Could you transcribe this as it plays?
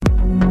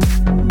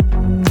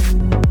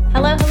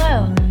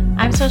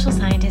social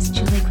scientist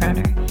Julie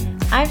Kroner.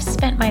 I've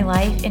spent my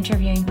life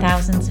interviewing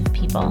thousands of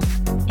people,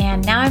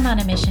 and now I'm on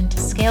a mission to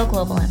scale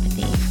global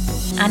empathy.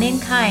 On In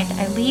Kind,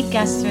 I lead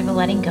guests through the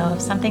letting go of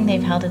something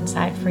they've held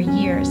inside for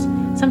years,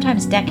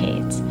 sometimes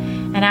decades.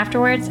 And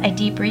afterwards, I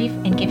debrief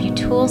and give you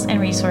tools and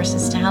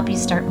resources to help you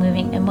start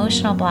moving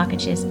emotional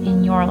blockages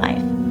in your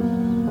life.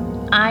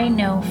 I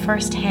know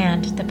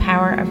firsthand the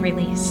power of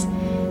release.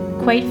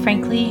 Quite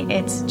frankly,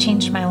 it's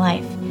changed my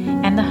life,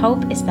 and the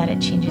hope is that it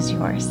changes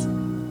yours.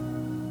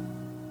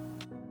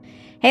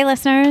 Hey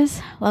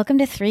listeners, welcome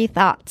to Three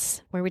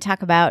Thoughts, where we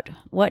talk about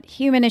what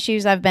human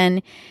issues I've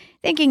been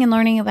thinking and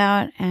learning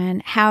about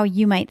and how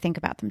you might think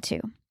about them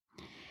too.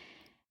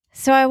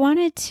 So I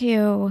wanted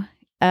to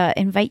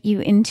invite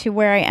you into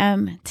where I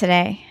am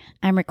today.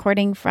 I'm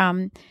recording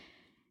from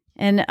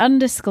an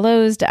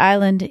undisclosed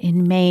island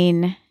in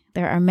Maine.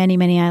 There are many,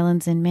 many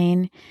islands in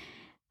Maine.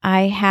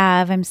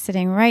 I'm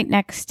sitting right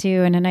next to,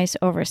 in a nice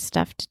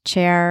overstuffed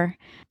chair,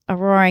 a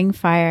roaring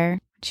fire,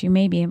 which you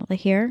may be able to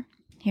hear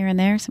here and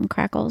there, some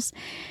crackles.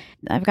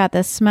 I've got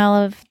the smell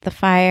of the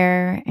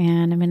fire,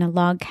 and I'm in a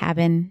log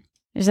cabin.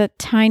 There's a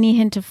tiny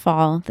hint of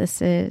fall.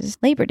 This is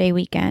Labor Day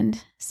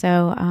weekend,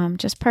 so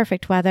just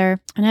perfect weather.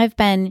 And I've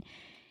been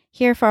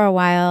here for a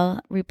while,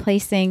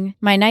 replacing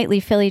my nightly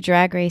Philly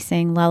drag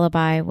racing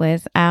lullaby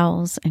with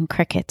owls and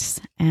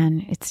crickets,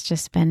 and it's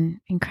just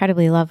been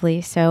incredibly lovely.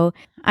 So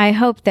I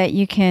hope that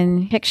you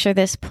can picture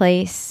this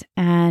place,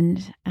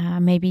 and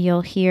maybe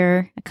you'll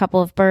hear a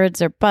couple of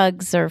birds or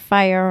bugs or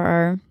fire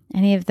or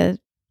any of the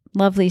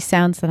lovely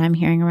sounds that I'm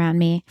hearing around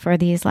me for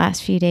these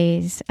last few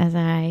days as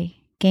I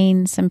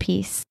gain some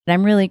peace.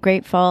 I'm really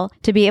grateful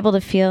to be able to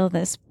feel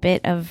this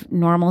bit of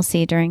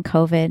normalcy during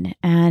COVID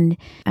and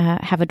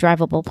have a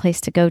drivable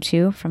place to go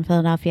to from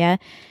Philadelphia.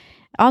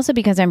 Also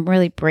because I'm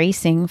really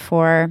bracing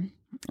for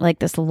like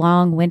this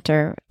long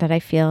winter that I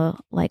feel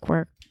like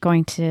we're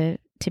going to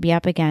be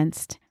up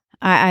against.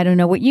 I don't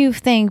know what you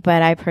think,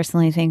 but I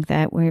personally think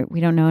that we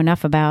don't know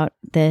enough about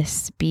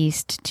this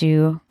beast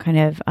to kind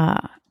of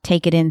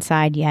take it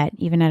inside yet,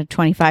 even at a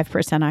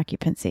 25%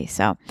 occupancy.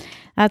 So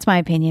that's my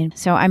opinion.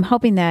 So I'm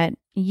hoping that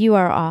you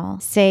are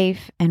all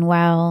safe and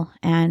well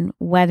and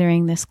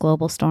weathering this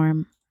global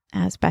storm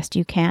as best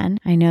you can.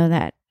 I know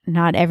that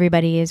not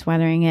everybody is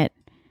weathering it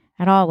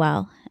at all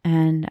well,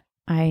 and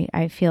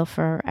I feel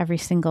for every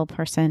single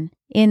person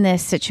in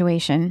this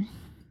situation.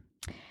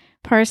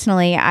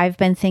 Personally, I've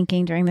been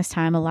thinking during this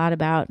time a lot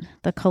about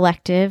the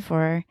collective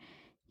or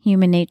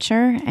human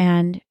nature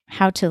and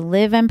how to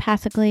live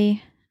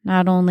empathically,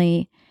 not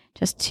only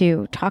just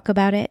to talk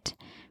about it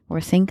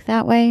or think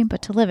that way, but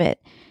to live it.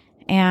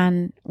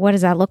 And what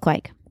does that look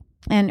like?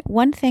 And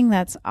one thing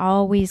that's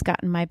always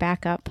gotten my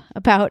back up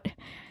about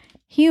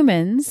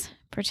humans,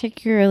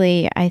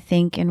 particularly I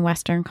think in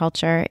Western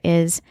culture,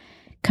 is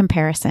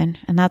comparison.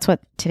 And that's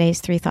what today's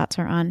Three Thoughts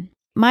are on.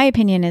 My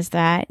opinion is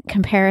that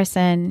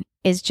comparison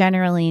is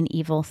generally an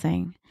evil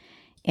thing.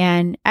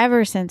 And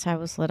ever since I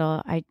was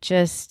little, I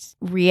just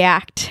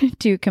react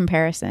to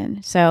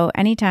comparison. So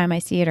anytime I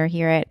see it or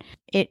hear it,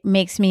 it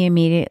makes me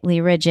immediately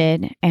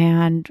rigid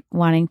and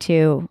wanting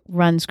to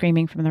run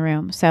screaming from the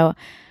room. So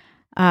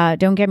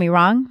don't get me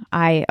wrong.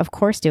 I, of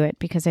course, do it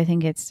because I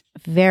think it's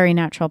a very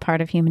natural part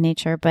of human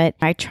nature, but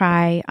I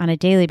try on a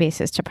daily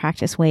basis to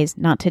practice ways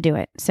not to do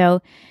it.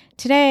 So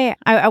today,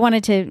 I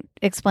wanted to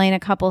explain a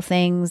couple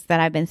things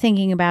that I've been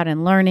thinking about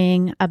and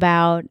learning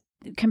about.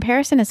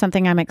 Comparison is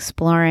something I'm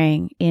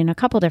exploring in a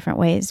couple different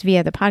ways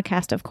via the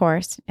podcast, of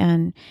course,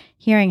 and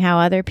hearing how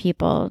other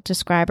people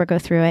describe or go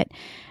through it,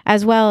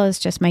 as well as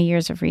just my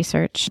years of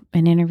research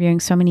and interviewing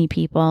so many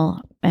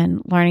people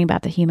and learning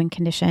about the human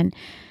condition,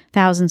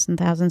 thousands and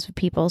thousands of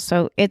people.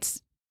 So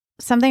it's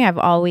something I've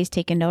always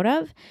taken note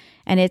of,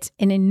 and it's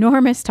an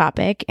enormous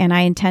topic, and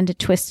I intend to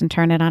twist and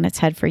turn it on its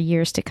head for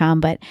years to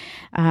come, but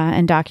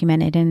and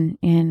document it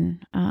in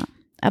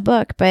a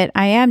book. But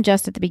I am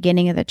just at the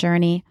beginning of the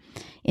journey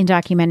in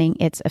documenting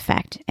its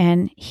effect.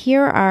 And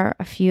here are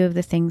a few of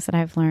the things that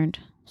I've learned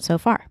so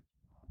far.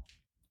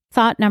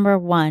 Thought number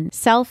one,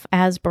 self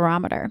as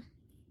barometer.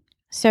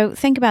 So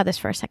think about this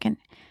for a second.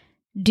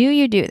 Do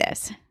you do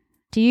this?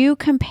 Do you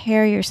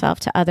compare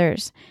yourself to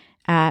others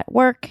at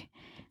work,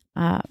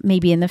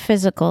 maybe in the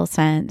physical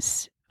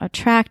sense,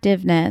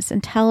 attractiveness,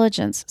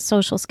 intelligence,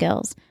 social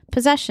skills,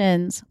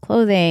 possessions,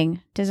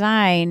 clothing,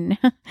 design,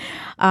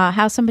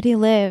 how somebody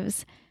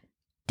lives,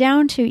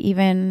 down to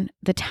even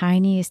the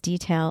tiniest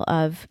detail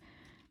of,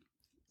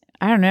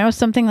 I don't know,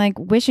 something like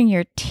wishing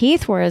your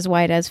teeth were as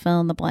white as fill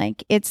in the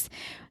blank.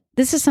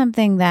 This is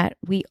something that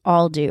we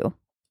all do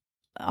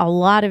a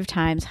lot of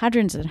times,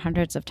 hundreds and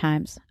hundreds of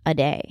times a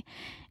day.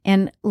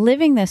 And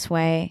living this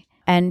way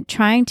and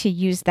trying to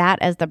use that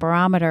as the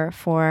barometer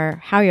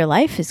for how your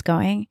life is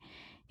going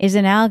is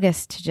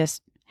analogous to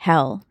just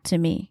hell to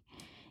me.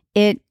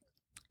 It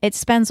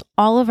spends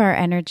all of our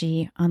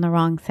energy on the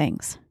wrong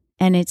things.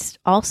 And it's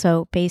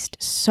also based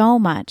so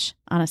much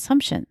on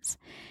assumptions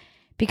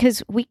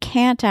because we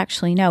can't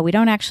actually know. We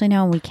don't actually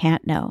know, and we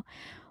can't know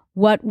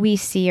what we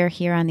see or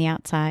hear on the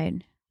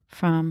outside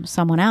from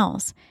someone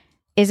else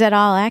is at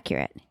all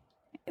accurate.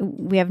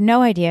 we have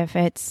no idea if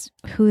it's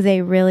who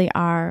they really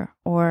are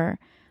or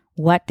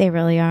what they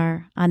really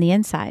are on the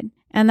inside.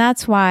 And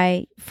that's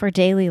why for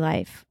daily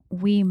life,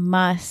 we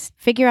must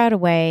figure out a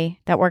way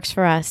that works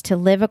for us to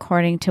live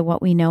according to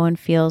what we know and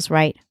feels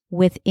right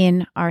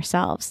within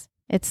ourselves.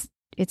 It's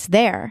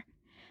there.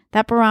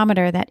 That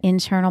barometer, that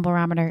internal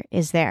barometer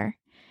is there.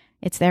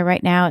 It's there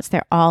right now. It's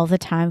there all the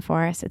time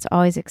for us. It's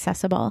always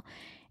accessible.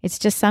 It's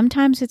just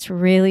sometimes it's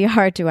really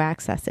hard to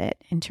access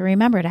it and to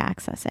remember to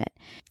access it.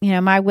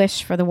 My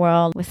wish for the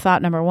world with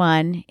thought number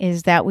 1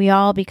 is that we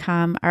all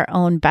become our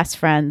own best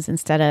friends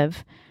instead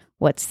of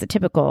what's the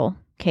typical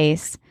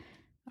case,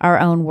 our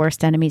own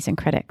worst enemies and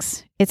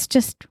critics. It's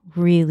just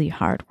really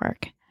hard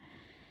work.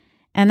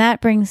 And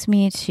that brings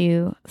me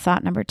to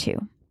thought number 2.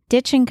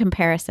 Ditching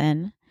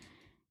comparison,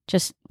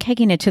 just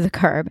kicking it to the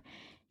curb,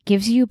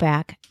 gives you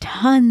back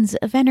tons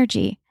of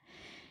energy.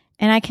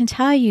 And I can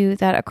tell you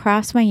that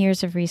across my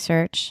years of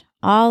research,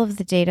 all of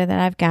the data that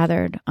I've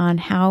gathered on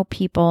how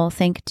people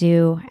think,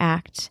 do,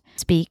 act,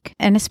 speak,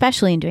 and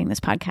especially in doing this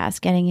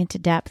podcast, getting into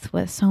depth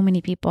with so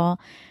many people,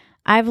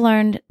 I've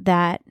learned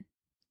that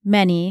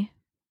many,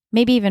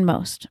 maybe even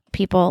most,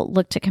 people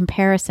look to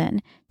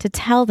comparison to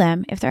tell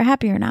them if they're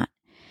happy or not.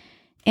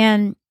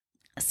 And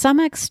some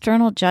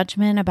external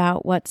judgment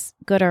about what's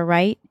good or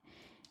right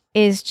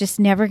is just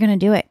never going to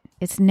do it.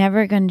 It's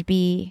never going to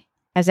be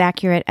as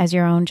accurate as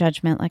your own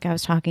judgment, like I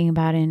was talking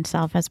about in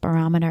Self as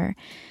Barometer.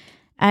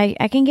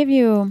 I can give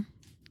you,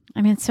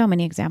 so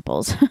many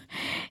examples.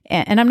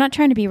 And I'm not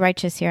trying to be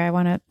righteous here. I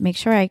want to make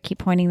sure I keep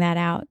pointing that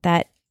out,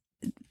 that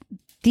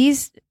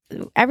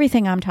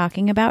everything I'm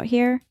talking about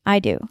here, I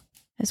do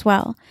as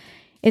well.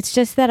 It's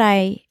just that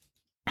I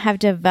have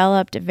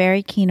developed a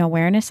very keen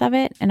awareness of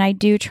it. And I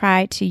do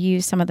try to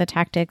use some of the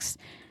tactics,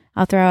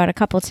 I'll throw out a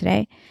couple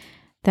today,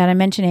 that I'm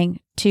mentioning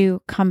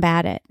to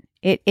combat it.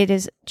 It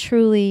is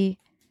truly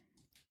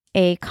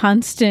a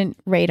constant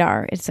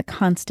radar. It's a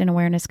constant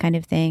awareness kind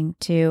of thing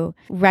to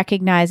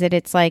recognize it.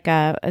 It's like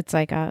a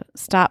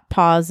stop,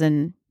 pause,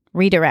 and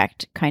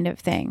redirect kind of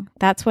thing.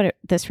 That's what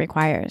this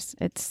requires.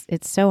 It's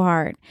so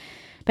hard.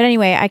 But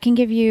anyway, I can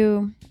give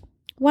you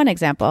one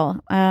example.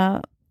 I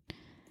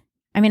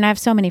have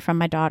so many from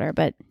my daughter,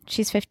 but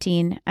she's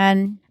 15,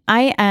 and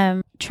I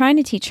am trying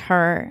to teach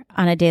her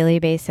on a daily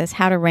basis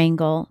how to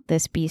wrangle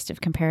this beast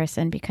of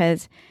comparison,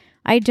 because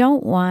I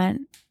don't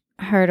want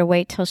her to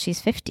wait till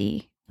she's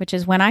 50, which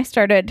is when I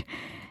started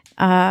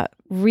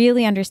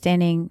really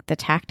understanding the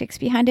tactics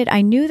behind it.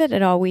 I knew that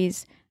it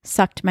always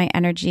sucked my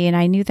energy, and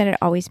I knew that it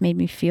always made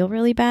me feel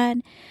really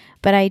bad,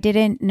 but I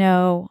didn't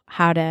know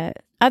how to,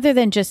 other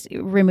than just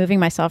removing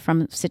myself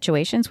from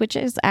situations, which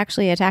is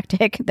actually a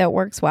tactic that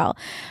works well.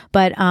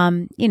 But,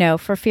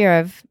 for fear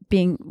of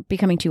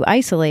becoming too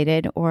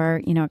isolated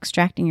or,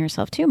 extracting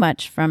yourself too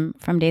much from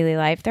daily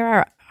life, there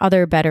are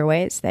other better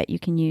ways that you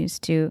can use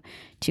to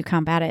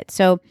combat it.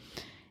 So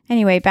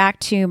anyway, back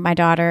to my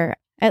daughter.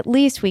 At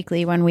least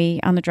weekly when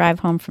on the drive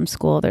home from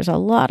school, there's a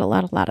lot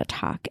of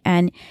talk.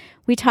 And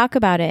we talk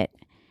about it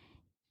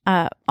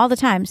all the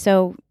time.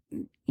 So,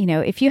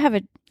 if you have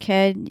a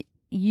kid,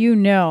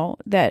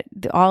 that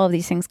all of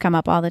these things come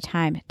up all the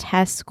time.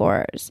 Test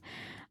scores.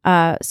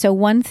 So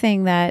one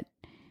thing that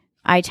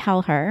I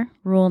tell her,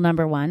 rule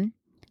number 1,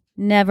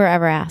 never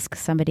ever ask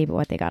somebody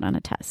what they got on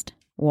a test.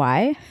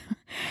 Why?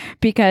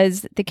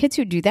 Because the kids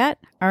who do that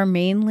are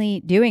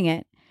mainly doing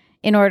it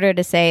in order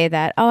to say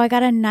that, I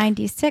got a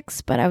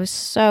 96, but I was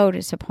so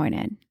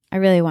disappointed. I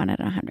really wanted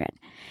 100.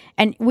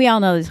 And we all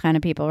know these kind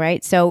of people,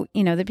 right? So,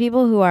 the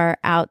people who are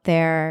out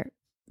there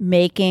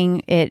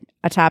making it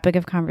a topic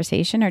of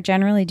conversation are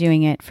generally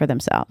doing it for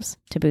themselves,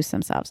 to boost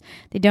themselves.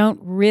 They don't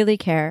really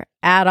care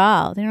at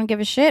all. They don't give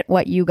a shit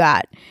what you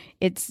got.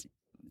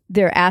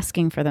 They're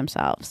asking for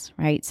themselves,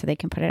 right? So they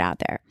can put it out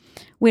there.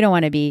 We don't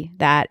want to be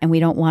that, and we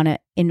don't want to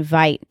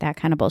invite that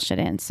kind of bullshit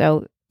in.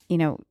 So,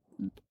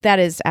 that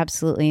is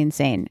absolutely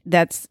insane.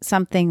 That's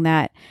something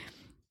that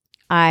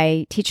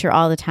I teach her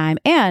all the time.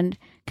 And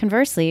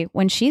conversely,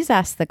 when she's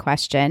asked the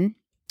question,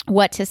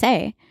 what to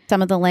say,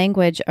 some of the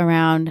language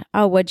around,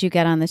 what'd you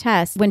get on the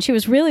test? When she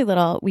was really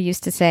little, we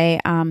used to say,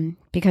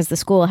 because the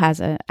school has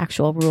an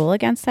actual rule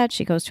against that.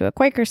 She goes to a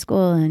Quaker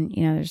school, and,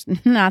 there's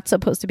not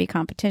supposed to be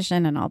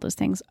competition and all those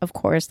things. Of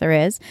course there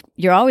is.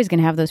 You're always going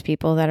to have those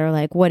people that are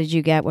like, what did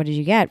you get? What did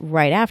you get?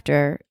 Right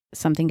after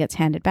something gets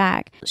handed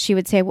back. She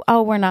would say,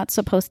 we're not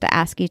supposed to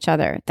ask each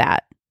other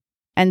that.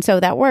 And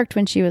so that worked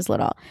when she was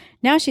little.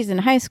 Now she's in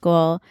high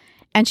school,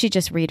 and she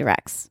just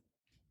redirects.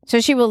 So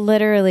she will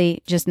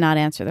literally just not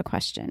answer the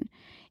question.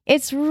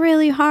 It's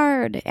really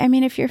hard.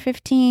 If you're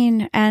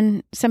 15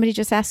 and somebody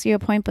just asks you a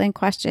point blank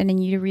question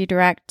and you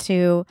redirect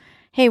to,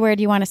 hey, where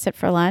do you want to sit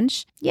for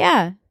lunch?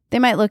 Yeah, they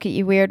might look at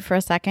you weird for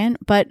a second,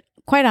 but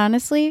quite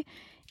honestly,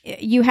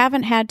 you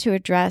haven't had to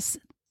address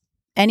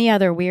any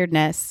other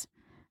weirdness,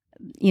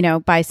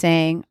 by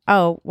saying,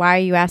 why are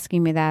you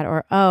asking me that?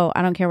 Or,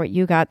 I don't care what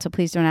you got, so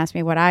please don't ask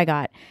me what I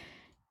got.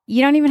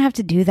 You don't even have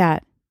to do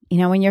that.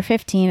 When you're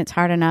 15, it's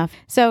hard enough.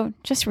 So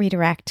just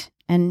redirect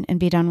and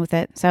be done with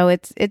it. So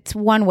it's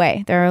one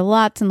way. There are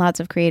lots and lots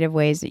of creative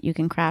ways that you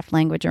can craft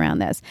language around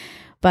this.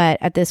 But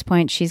at this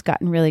point, she's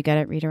gotten really good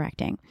at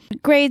redirecting.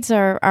 Grades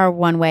are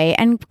one way,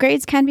 and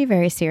grades can be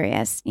very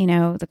serious.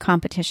 The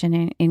competition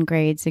in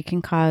grades, it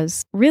can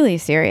cause really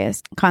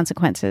serious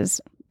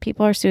consequences.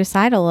 People are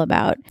suicidal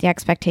about the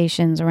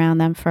expectations around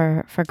them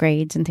for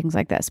grades and things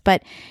like this.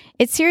 But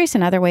it's serious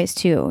in other ways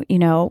too.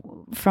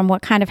 From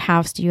what kind of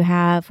house do you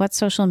have? What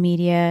social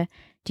media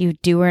do you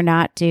do or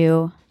not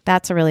do?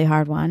 That's a really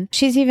hard one.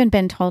 She's even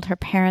been told her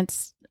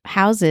parents'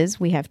 houses,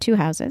 we have 2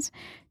 houses,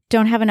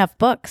 don't have enough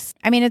books.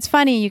 I mean, it's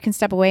funny, you can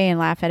step away and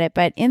laugh at it,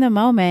 but in the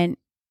moment,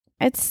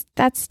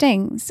 that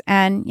stings.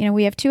 And,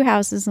 we have 2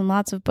 houses and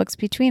lots of books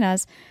between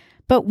us,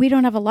 but we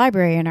don't have a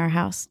library in our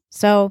house.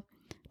 So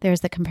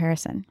there's the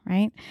comparison,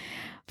 right?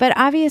 But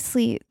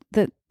obviously,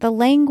 the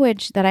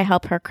language that I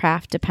help her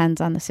craft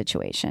depends on the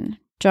situation.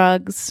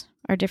 Drugs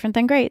are different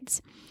than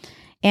grades.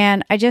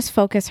 And I just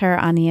focus her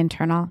on the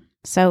internal.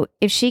 So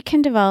if she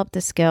can develop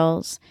the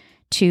skills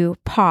to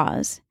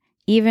pause,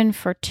 even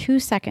for 2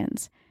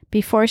 seconds,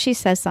 before she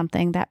says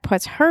something that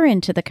puts her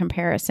into the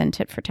comparison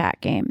tit for tat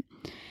game,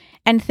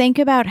 and think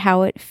about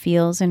how it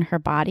feels in her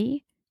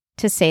body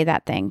to say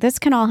that thing. This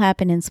can all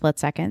happen in split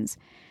seconds.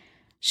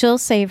 She'll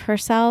save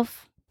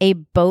herself a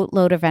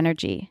boatload of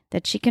energy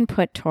that she can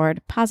put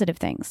toward positive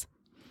things.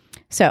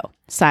 So,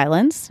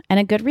 silence and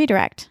a good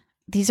redirect.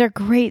 These are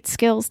great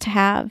skills to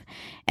have,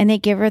 and they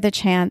give her the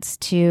chance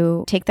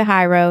to take the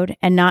high road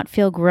and not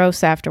feel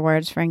gross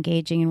afterwards for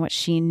engaging in what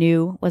she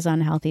knew was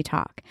unhealthy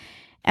talk.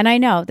 And I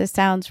know this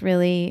sounds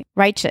really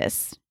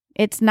righteous.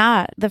 It's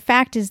not. The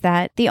fact is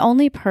that the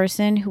only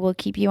person who will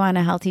keep you on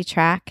a healthy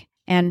track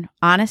and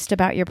honest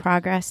about your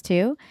progress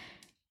too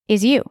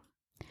is you.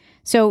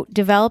 So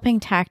developing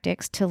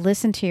tactics to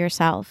listen to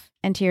yourself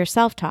and to your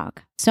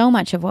self-talk. So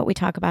much of what we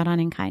talk about on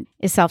In Kind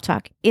is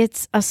self-talk.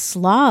 It's a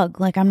slog.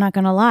 I'm not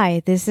going to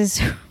lie. This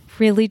is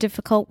really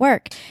difficult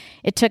work.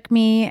 It took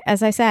me,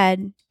 as I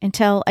said,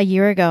 until a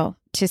year ago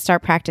to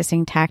start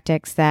practicing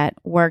tactics that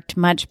worked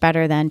much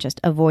better than just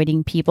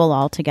avoiding people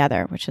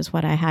altogether, which is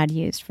what I had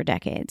used for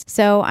decades.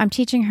 So I'm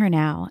teaching her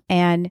now,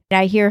 and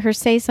I hear her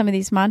say some of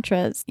these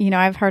mantras.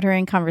 I've heard her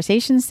in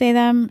conversations say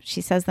them. She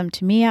says them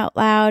to me out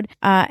loud,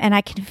 and I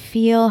can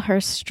feel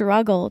her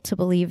struggle to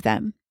believe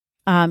them.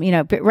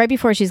 Right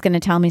before she's going to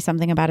tell me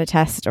something about a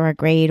test or a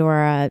grade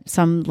or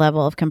some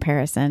level of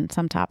comparison,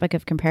 some topic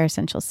of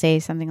comparison, she'll say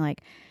something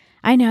like,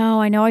 I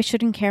know I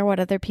shouldn't care what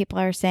other people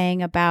are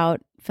saying about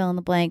fill in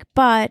the blank,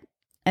 but,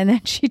 and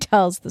then she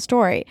tells the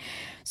story.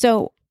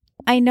 So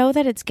I know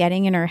that it's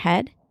getting in her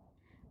head,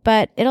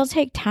 but it'll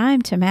take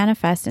time to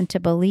manifest and to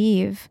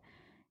believe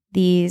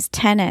these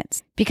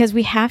tenets, because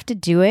we have to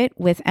do it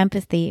with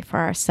empathy for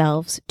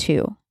ourselves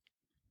too.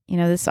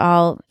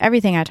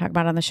 Everything I talk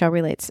about on the show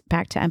relates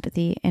back to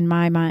empathy in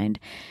my mind.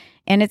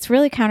 And it's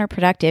really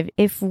counterproductive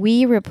if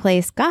we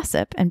replace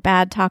gossip and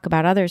bad talk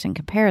about others in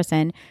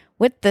comparison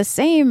with the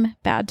same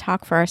bad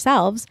talk for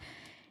ourselves.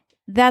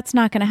 That's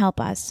not going to help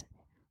us.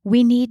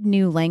 We need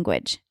new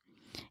language.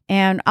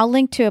 And I'll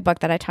link to a book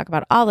that I talk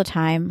about all the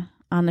time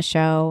on the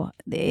show.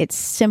 It's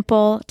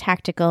simple,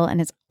 tactical, and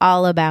it's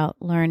all about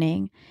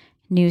learning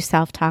new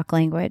self-talk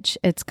language.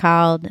 It's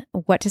called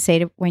What to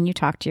Say When You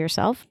Talk to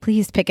Yourself.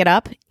 Please pick it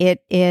up.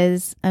 It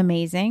is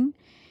amazing.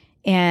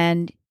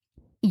 And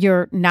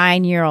your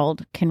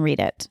 9-year-old can read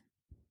it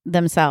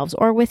themselves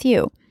or with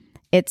you.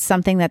 It's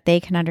something that they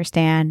can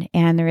understand.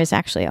 And there is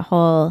actually a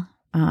whole,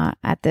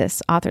 at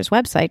this author's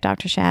website,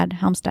 Dr. Shad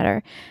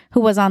Helmstetter,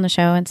 who was on the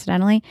show,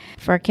 incidentally,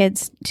 for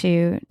kids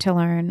to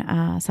learn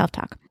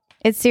self-talk.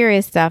 It's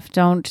serious stuff.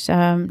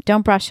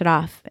 Don't brush it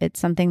off. It's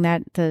something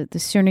that the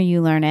sooner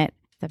you learn it,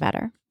 the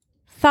better.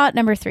 Thought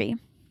number 3,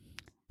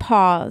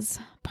 pause.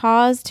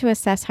 Pause to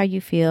assess how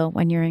you feel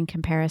when you're in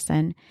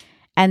comparison,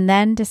 and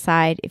then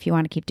decide if you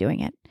want to keep doing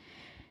it.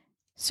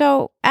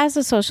 So as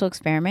a social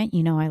experiment,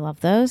 I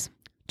love those.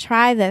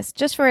 Try this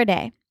just for a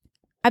day.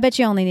 I bet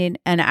you only need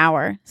an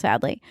hour,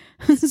 sadly.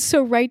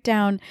 So write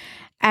down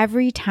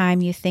every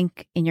time you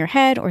think in your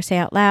head or say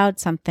out loud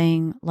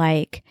something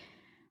like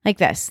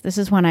this. This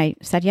is one I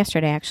said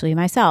yesterday, actually,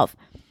 myself.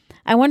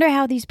 I wonder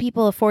how these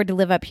people afford to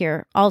live up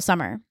here all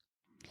summer.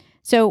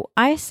 So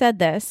I said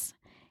this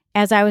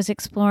as I was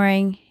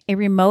exploring a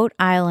remote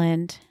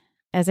island,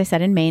 as I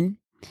said, in Maine,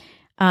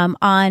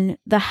 on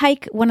the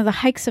hike, one of the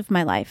hikes of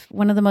my life,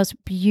 one of the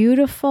most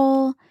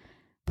beautiful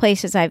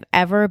places I've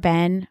ever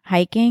been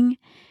hiking.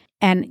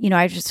 And,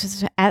 I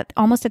just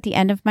almost at the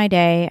end of my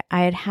day,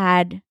 I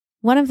had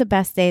one of the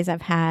best days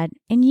I've had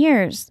in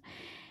years.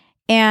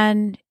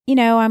 And,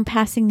 I'm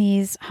passing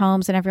these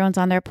homes and everyone's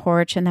on their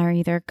porch and they're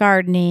either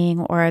gardening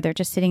or they're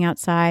just sitting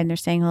outside and they're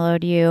saying hello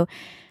to you.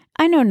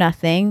 I know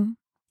nothing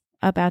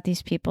about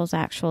these people's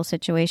actual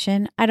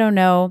situation. I don't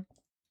know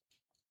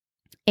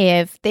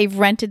if they've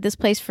rented this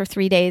place for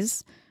 3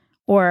 days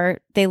or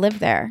they live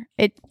there.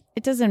 It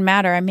doesn't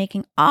matter. I'm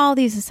making all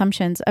these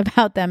assumptions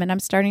about them and I'm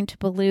starting to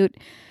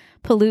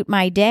pollute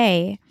my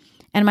day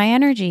and my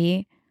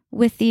energy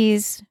with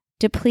these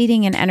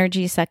depleting and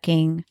energy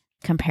sucking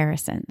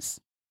comparisons.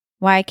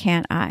 Why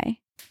can't I?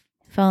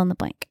 Fill in the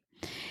blank.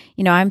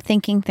 I'm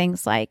thinking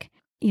things like,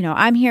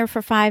 I'm here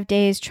for 5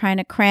 days trying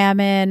to cram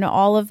in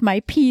all of my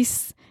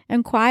peace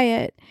and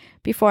quiet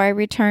before I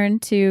return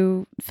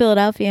to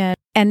Philadelphia.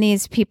 And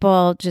these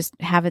people just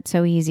have it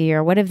so easy.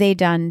 Or what have they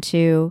done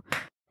to,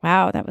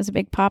 wow, that was a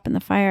big pop in the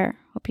fire.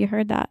 Hope you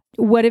heard that.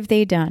 What have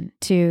they done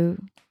to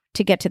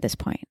get to this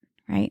point,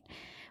 right?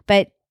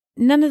 But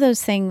none of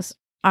those things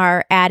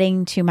are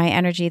adding to my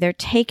energy. They're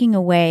taking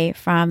away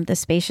from the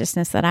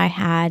spaciousness that I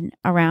had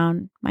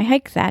around my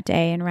hike that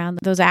day and around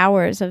those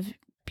hours of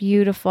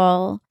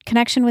beautiful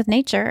connection with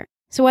nature.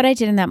 So what I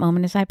did in that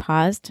moment is I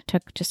paused,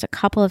 took just a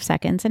couple of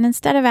seconds, and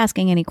instead of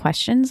asking any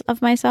questions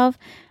of myself,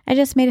 I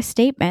just made a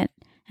statement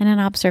and an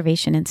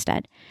observation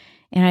instead.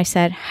 And I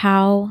said,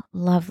 how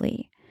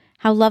lovely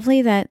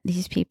that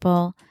these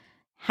people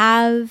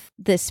have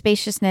the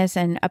spaciousness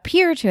and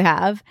appear to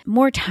have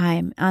more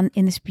time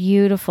in this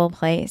beautiful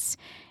place.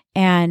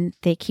 And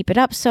they keep it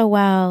up so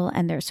well,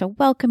 and they're so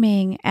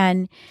welcoming.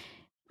 And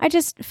I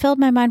just filled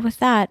my mind with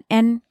that,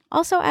 and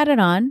also added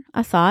on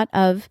a thought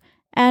of,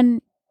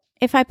 and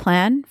if I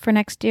plan for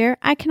next year,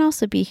 I can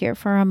also be here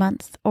for a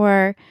month,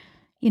 or,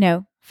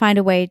 find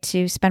a way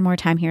to spend more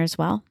time here as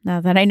well,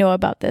 now that I know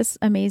about this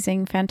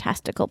amazing,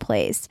 fantastical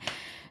place.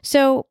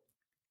 So,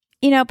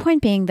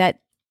 point being that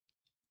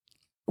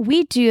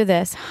we do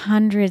this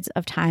hundreds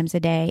of times a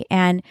day,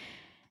 and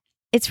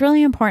it's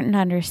really important to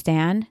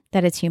understand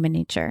that it's human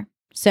nature.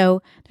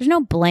 So there's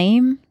no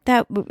blame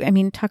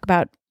talk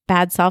about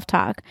bad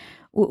self-talk.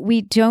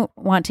 We don't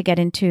want to get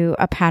into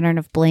a pattern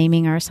of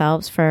blaming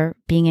ourselves for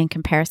being in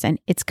comparison.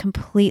 It's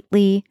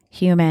completely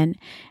human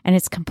and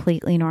it's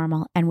completely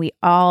normal. And we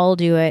all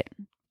do it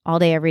all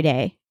day, every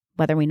day,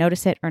 whether we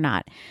notice it or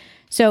not.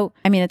 So,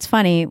 it's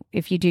funny,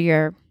 if you do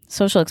your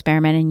social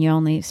experiment and you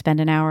only spend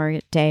an hour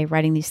a day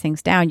writing these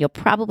things down, you'll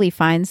probably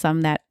find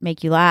some that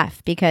make you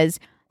laugh, because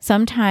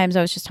sometimes,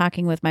 I was just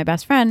talking with my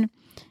best friend,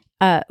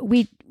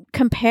 we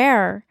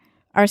compare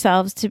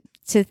ourselves to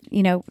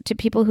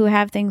people who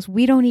have things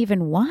we don't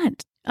even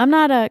want. I'm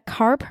not a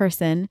car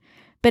person,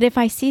 but if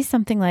I see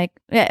something like,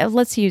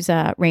 let's use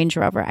a Range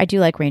Rover. I do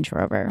like Range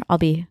Rover. I'll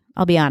be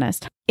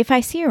honest. If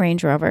I see a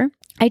Range Rover,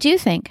 I do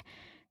think,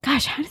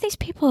 gosh, how do these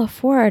people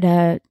afford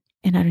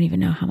and I don't even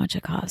know how much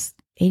it costs.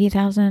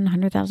 80,000,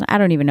 100,000. I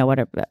don't even know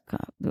what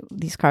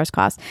these cars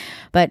cost,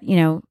 but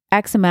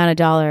X amount of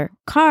dollar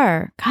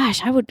car.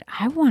 Gosh, I would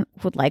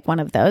like one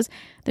of those.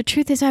 The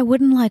truth is, I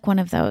wouldn't like one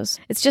of those.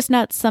 It's just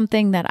not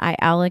something that I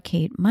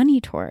allocate money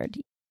toward.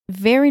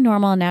 Very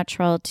normal and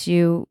natural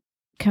to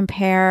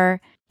compare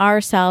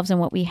ourselves and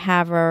what we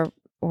have or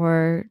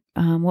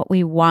what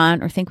we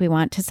want or think we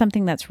want to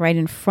something that's right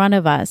in front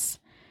of us,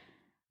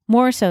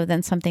 more so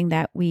than something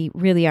that we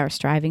really are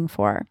striving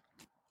for.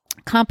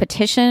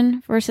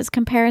 Competition versus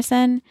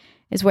comparison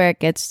is where it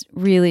gets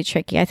really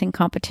tricky. I think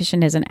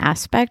competition is an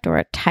aspect or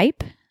a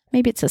type,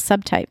 maybe it's a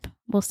subtype,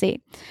 we'll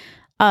see,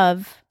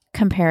 of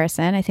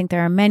comparison. I think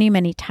there are many,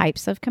 many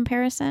types of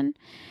comparison,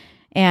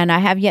 and I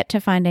have yet to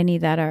find any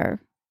that are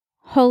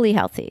wholly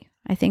healthy.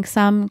 I think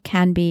some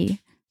can be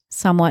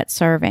somewhat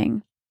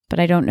serving, but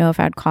I don't know if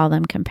I'd call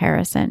them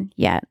comparison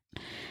yet.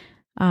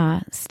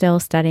 Still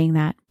studying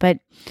that. But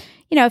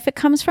if it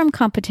comes from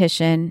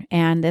competition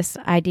and this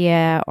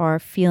idea or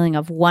feeling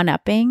of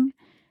one-upping,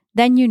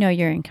 then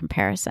you're in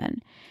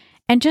comparison.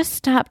 And just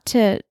stop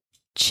to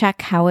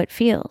check how it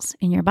feels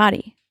in your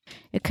body.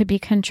 It could be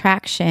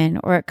contraction,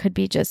 or it could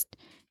be just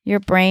your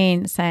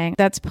brain saying,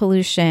 that's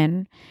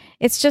pollution.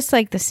 It's just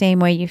like the same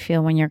way you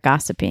feel when you're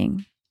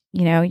gossiping.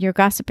 You're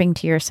gossiping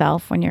to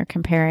yourself when you're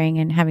comparing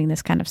and having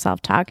this kind of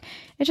self-talk.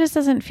 It just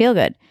doesn't feel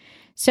good.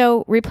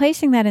 So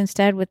replacing that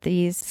instead with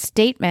these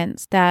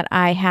statements that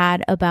I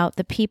had about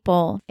the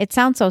people, it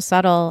sounds so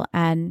subtle,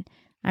 and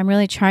I'm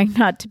really trying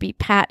not to be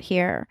pat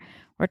here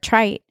or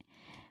trite,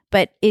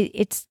 but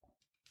it's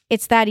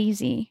that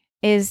easy.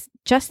 Is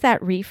just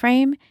that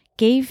reframe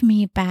gave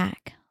me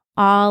back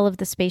all of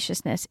the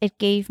spaciousness. It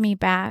gave me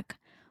back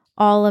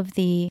all of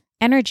the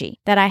energy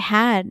that I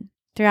had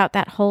throughout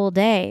that whole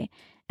day.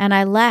 And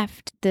I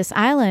left this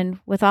island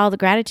with all the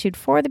gratitude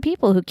for the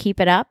people who keep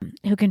it up,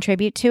 who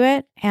contribute to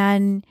it,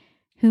 and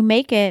who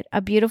make it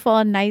a beautiful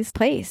and nice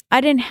place.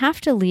 I didn't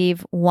have to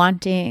leave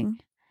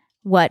wanting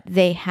what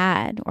they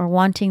had or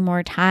wanting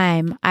more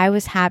time. I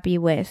was happy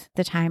with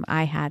the time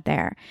I had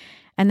there.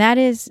 And that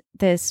is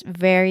this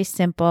very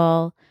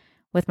simple,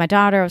 with my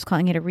daughter, I was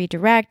calling it a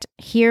redirect.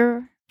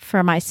 Here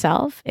for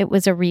myself, it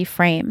was a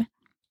reframe.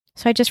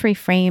 So I just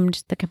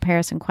reframed the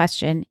comparison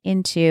question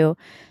into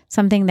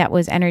something that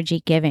was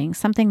energy giving,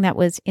 something that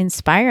was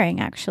inspiring,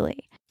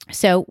 actually.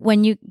 So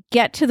when you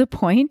get to the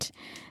point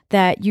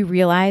that you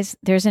realize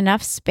there's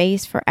enough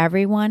space for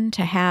everyone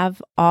to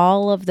have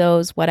all of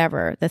those,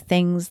 whatever, the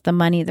things, the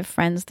money, the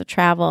friends, the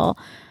travel,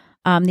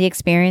 the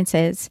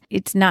experiences,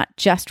 it's not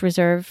just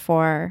reserved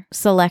for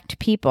select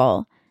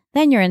people,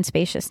 then you're in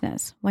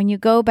spaciousness. When you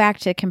go back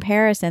to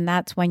comparison,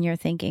 that's when you're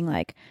thinking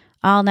like,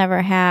 I'll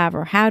never have,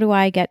 or how do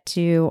I get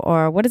to,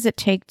 or what does it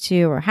take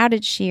to, or how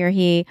did she or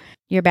he,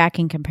 you're back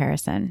in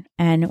comparison.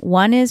 And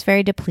one is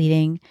very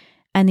depleting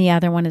and the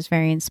other one is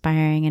very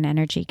inspiring and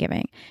energy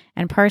giving.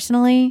 And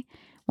personally,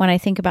 when I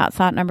think about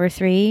thought number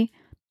 3,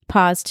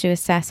 pause to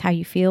assess how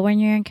you feel when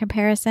you're in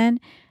comparison,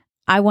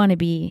 I want to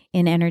be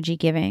in energy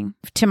giving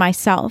to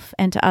myself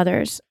and to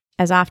others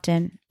as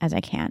often as I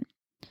can.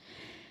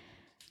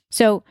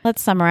 So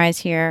let's summarize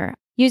here.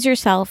 Use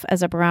yourself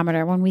as a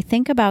barometer. When we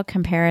think about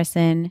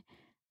comparison,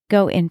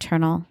 go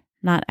internal,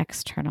 not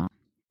external.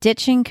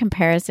 Ditching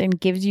comparison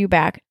gives you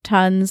back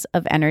tons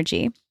of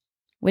energy.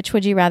 Which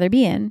would you rather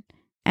be in?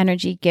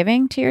 Energy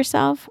giving to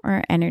yourself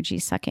or energy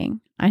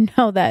sucking? I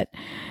know that,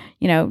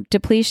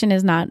 depletion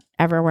is not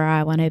ever where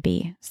I want to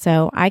be.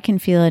 So I can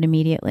feel it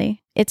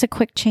immediately. It's a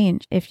quick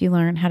change if you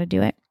learn how to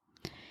do it.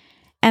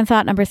 And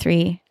thought number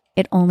 3,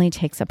 it only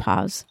takes a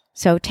pause.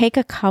 So take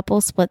a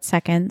couple split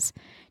seconds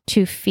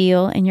to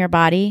feel in your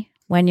body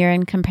when you're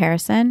in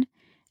comparison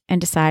and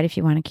decide if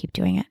you want to keep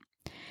doing it.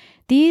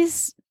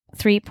 These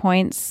 3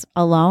 points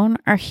alone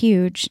are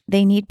huge.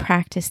 They need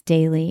practice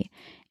daily,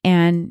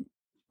 and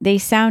they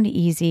sound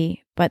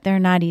easy, but they're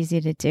not easy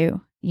to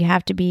do. You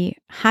have to be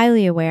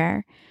highly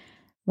aware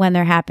when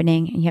they're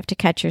happening, and you have to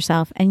catch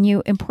yourself. And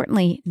you,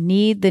 importantly,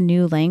 need the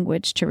new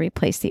language to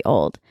replace the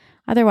old.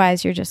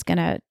 Otherwise, you're just going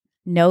to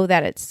know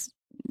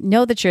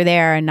that you're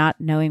there, and not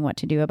knowing what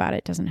to do about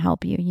it doesn't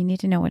help you. You need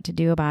to know what to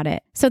do about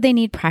it. So they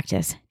need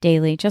practice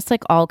daily, just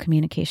like all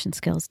communication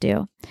skills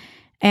do.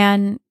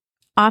 And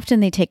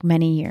often they take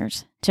many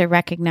years to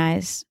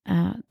recognize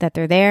that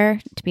they're there,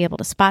 to be able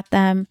to spot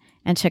them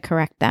and to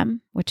correct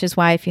them, which is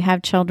why if you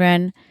have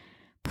children,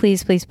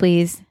 please, please,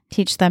 please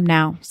teach them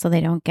now so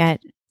they don't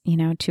get,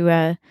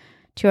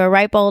 to a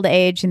ripe old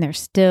age and they're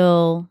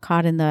still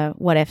caught in the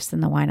what ifs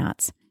and the why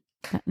nots.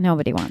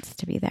 Nobody wants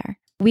to be there.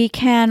 We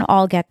can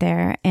all get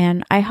there.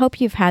 And I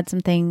hope you've had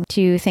something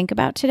to think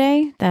about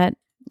today that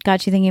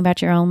got you thinking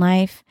about your own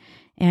life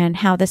and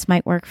how this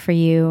might work for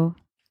you,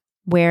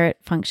 where it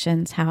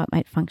functions, how it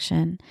might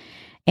function,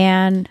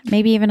 and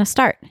maybe even a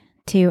start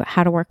to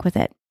how to work with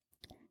it.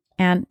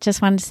 And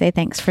just wanted to say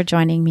thanks for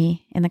joining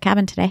me in the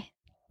cabin today.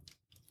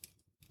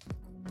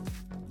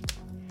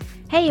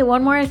 Hey,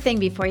 one more thing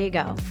before you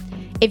go.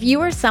 If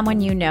you or someone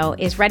you know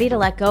is ready to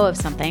let go of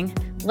something,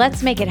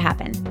 let's make it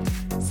happen.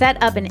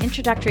 Set up an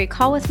introductory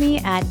call with me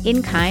at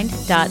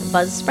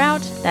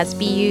inkind.buzzsprout, that's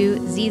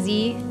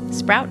BUZZ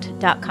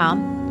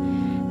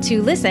sprout.com.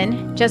 To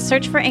listen, just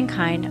search for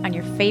InKind on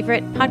your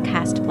favorite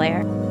podcast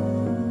player.